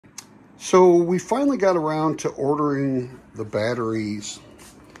So we finally got around to ordering the batteries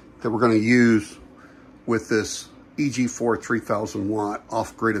that we're going to use with this EG4 3000 watt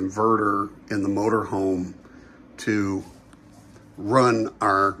off-grid inverter in the motorhome to run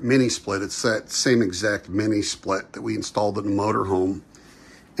our mini split. It's that same exact mini split that we installed in the motorhome.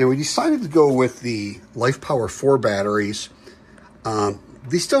 And we decided to go with the LiFePO4 batteries.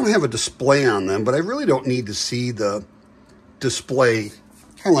 These don't have a display on them, but I really don't need to see the display.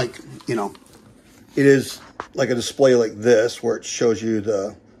 Kind of like, you know, it is like a display like this where it shows you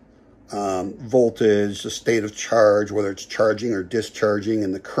the voltage, the state of charge, whether it's charging or discharging,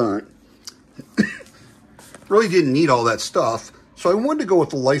 and the current. Really didn't need all that stuff. So I wanted to go with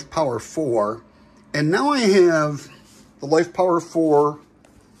the LiFePO4. And now I have the LiFePO4,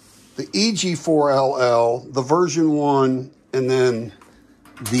 the EG4 LL, the version 1, and then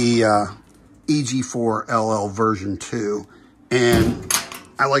the EG4 LL version 2. And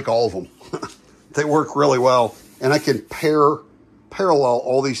I like all of them. They work really well. And I can parallel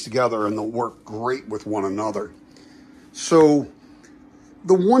all these together and they'll work great with one another. So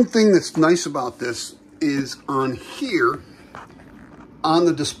the one thing that's nice about this is on here, on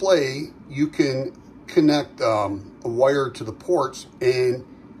the display, you can connect a wire to the ports, and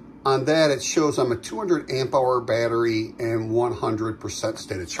on that it shows I'm a 200 amp hour battery and 100%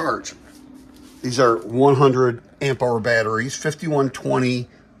 state of charge. These are 100 amp hour batteries, 5120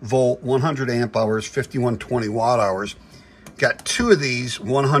 volt, 100 amp hours, 5120 watt hours. Got two of these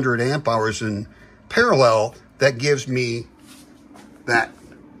 100 amp hours in parallel. That gives me that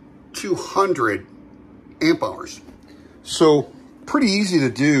 200 amp hours. So pretty easy to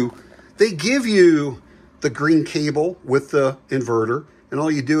do. They give you the green cable with the inverter, and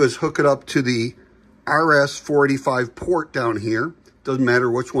all you do is hook it up to the RS485 port down here. Doesn't matter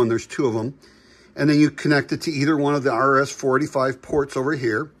which one, there's two of them. And then you connect it to either one of the RS485 ports over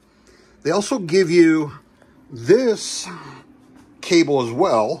here. They also give you this cable as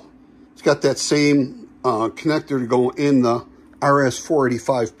well. It's got that same connector to go in the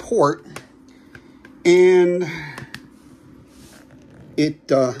RS485 port. And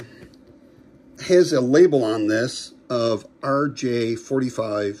it has a label on this of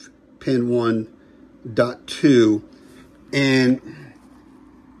RJ45 pin 1.2. And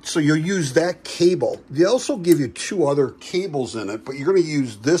so you'll use that cable. They also give you two other cables in it, but you're going to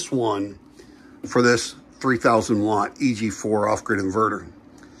use this one for this 3000 watt EG4 off-grid inverter.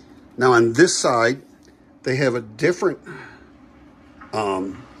 Now on this side, they have a different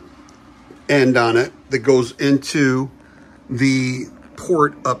end on it that goes into the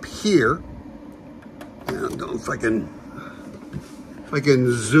port up here. And I don't know if I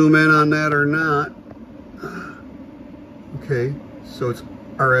can zoom in on that or not. Okay, so it's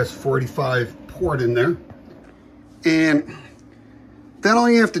RS45 port in there. And then all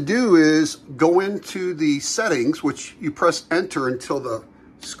you have to do is go into the settings, which you press enter until the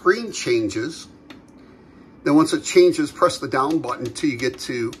screen changes. Then once it changes, press the down button until you get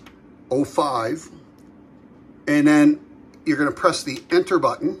to 05. And then you're going to press the enter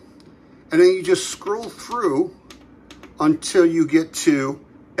button. And then you just scroll through until you get to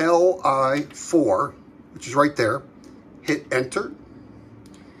LI4, which is right there. Hit enter.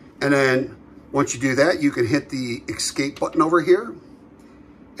 And then once you do that, you can hit the escape button over here.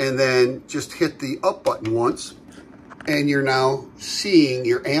 And then just hit the up button once. And you're now seeing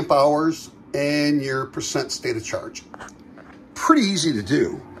your amp hours and your percent state of charge. Pretty easy to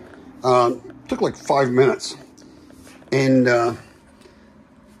do. Took like 5 minutes. And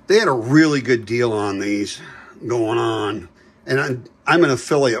they had a really good deal on these going on. And I'm an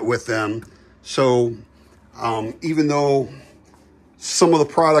affiliate with them. So even though some of the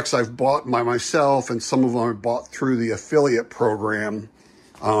products I've bought by myself and some of them I bought through the affiliate program,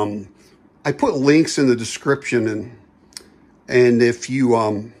 I put links in the description, and if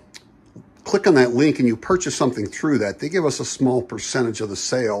you click on that link and you purchase something through that, they give us a small percentage of the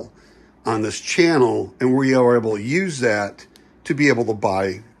sale on this channel, and we are able to use that to be able to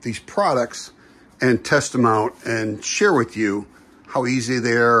buy these products and test them out and share with you how easy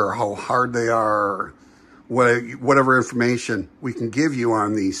they are or how hard they are, or whatever information we can give you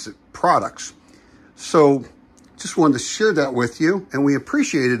on these products. So just wanted to share that with you, and we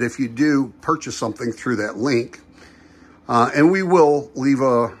appreciate it if you do purchase something through that link. And we will leave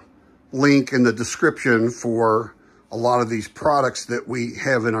a link in the description for a lot of these products that we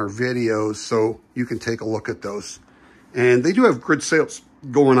have in our videos, so you can take a look at those. And they do have good sales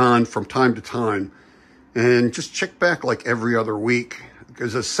going on from time to time. And just check back like every other week,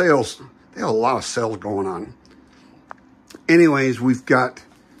 because the sales, they have a lot of sales going on. Anyways, we've got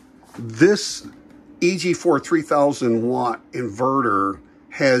this EG4 3000 watt inverter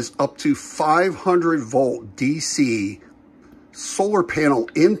has up to 500 volt DC solar panel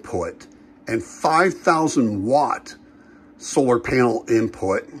input and 5,000 watt solar panel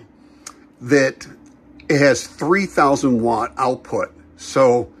input, that it has 3,000 watt output.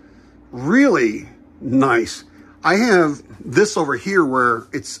 So really nice. I have this over here where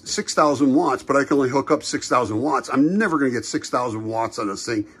it's 6,000 watts, but I can only hook up 6,000 watts. I'm never going to get 6,000 watts on this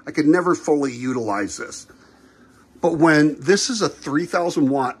thing. I could never fully utilize this. But when this is a 3,000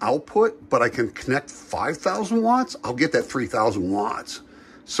 watt output, but I can connect 5,000 watts, I'll get that 3,000 watts.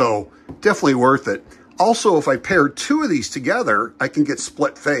 So definitely worth it. Also, if I pair two of these together, I can get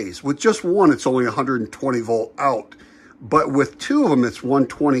split phase. With just one, it's only 120 volt out. But with two of them, it's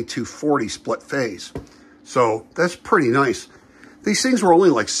 120, 240 split phase. So that's pretty nice. These things were only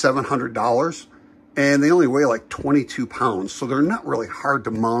like $700, and they only weigh like 22 pounds. So they're not really hard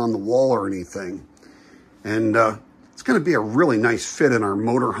to mount on the wall or anything. And it's going to be a really nice fit in our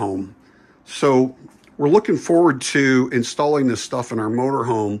motorhome. So we're looking forward to installing this stuff in our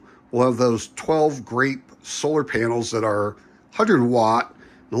motorhome. We'll have those 12 great solar panels that are 100 watt,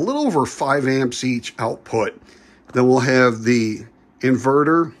 and a little over 5 amps each output. Then we'll have the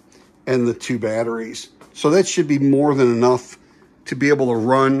inverter and the 2 batteries. So that should be more than enough to be able to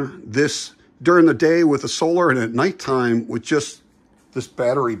run this during the day with the solar and at nighttime with just this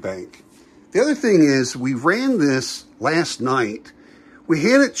battery bank. The other thing is, we ran this last night. We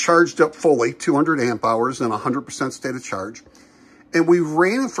had it charged up fully, 200 amp hours and 100% state of charge. And we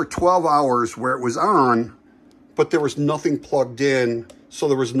ran it for 12 hours where it was on, but there was nothing plugged in, so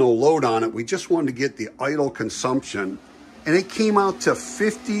there was no load on it. We just wanted to get the idle consumption. And it came out to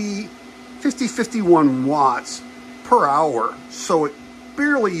 51 watts per hour. So it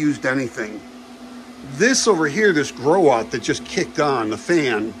barely used anything. This over here, this grow out that just kicked on, the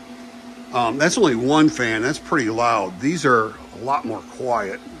fan, that's only one fan. That's pretty loud. These are a lot more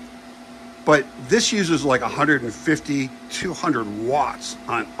quiet. But this uses like 150, 200 watts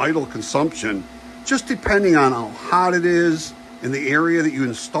on idle consumption, just depending on how hot it is in the area that you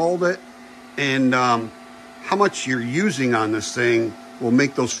installed it, and how much you're using on this thing will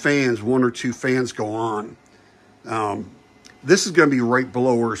make those fans, 1 or 2 fans, go on. This is going to be right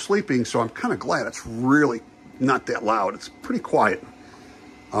below where we're sleeping, so I'm kind of glad it's really not that loud. It's pretty quiet.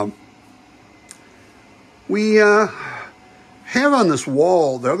 We have on this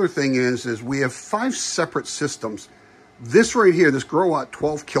wall, the other thing is we have 5 separate systems. This right here, this grow out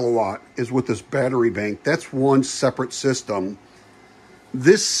 12 kilowatt is with this battery bank. That's one separate system.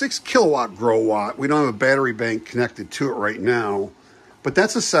 This 6 kilowatt grow watt, we don't have a battery bank connected to it right now, but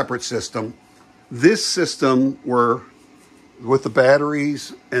that's a separate system. This system, we're with the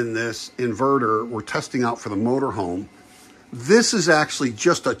batteries and this inverter, we're testing out for the motorhome. This is actually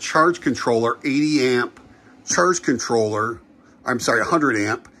just a charge controller, 80 amp charge controller. I'm sorry, 100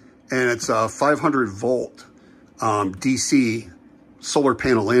 amp, and it's a 500 volt DC solar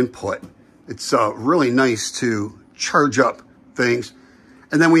panel input. It's really nice to charge up things.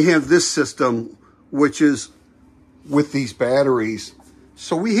 And then we have this system, which is with these batteries.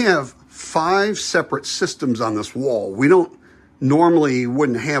 So we have 5 separate systems on this wall. We don't normally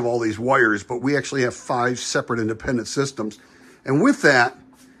wouldn't have all these wires, but we actually have 5 separate independent systems. And with that,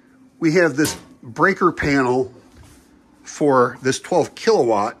 we have this breaker panel for this 12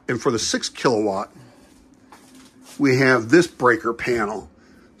 kilowatt, and for the 6 kilowatt, we have this breaker panel.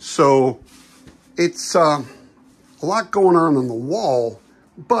 So it's a lot going on the wall,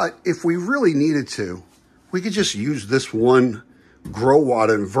 but if we really needed to, we could just use this one grow watt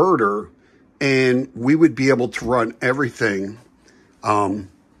inverter, and we would be able to run everything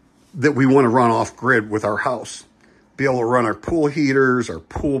that we want to run off grid with our house. Be able to run our pool heaters, our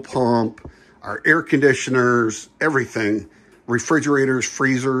pool pump, our air conditioners, everything, refrigerators,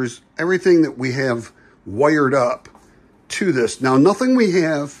 freezers, everything that we have wired up to this. Now, nothing we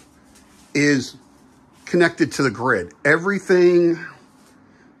have is connected to the grid. Everything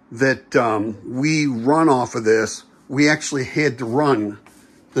that we run off of this, we actually had to run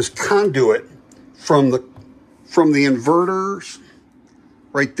this conduit from the inverters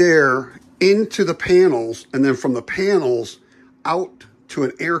right there into the panels, and then from the panels out to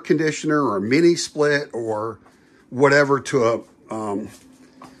an air conditioner or a mini split or whatever, to a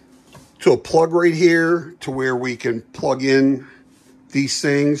plug right here to where we can plug in these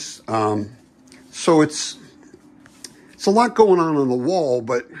things. So it's a lot going on the wall,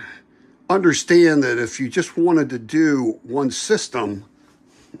 but understand that if you just wanted to do one system,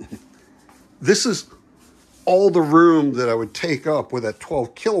 this is all the room that I would take up with that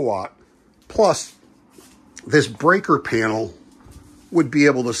 12 kilowatt, plus this breaker panel would be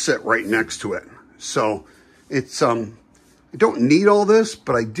able to sit right next to it. So it's, I I don't need all this,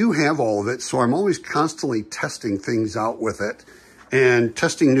 but I do have all of it. So I'm always constantly testing things out with it and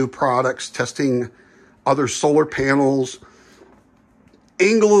testing new products, testing other solar panels,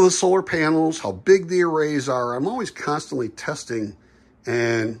 angle of the solar panels, how big the arrays are. I'm always constantly testing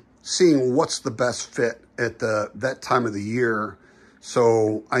and seeing what's the best fit at that time of the year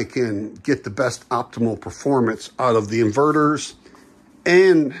so I can get the best optimal performance out of the inverters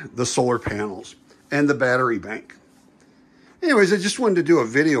and the solar panels and the battery bank. Anyways, I just wanted to do a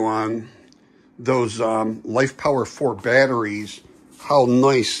video on those LiFePO4 batteries, how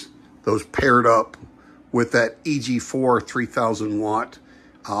nice those paired up with that EG4 3000 watt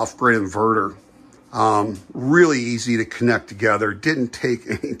off-grid inverter. Really easy to connect together, didn't take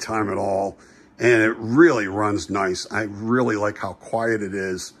any time at all, and it really runs nice. I really like how quiet it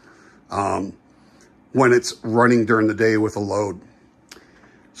is when it's running during the day with a load.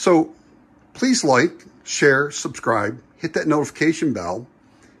 So please like, share, subscribe, hit that notification bell,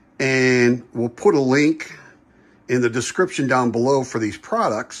 and we'll put a link in the description down below for these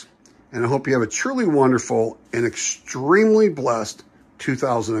products. And I hope you have a truly wonderful and extremely blessed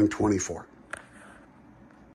 2024.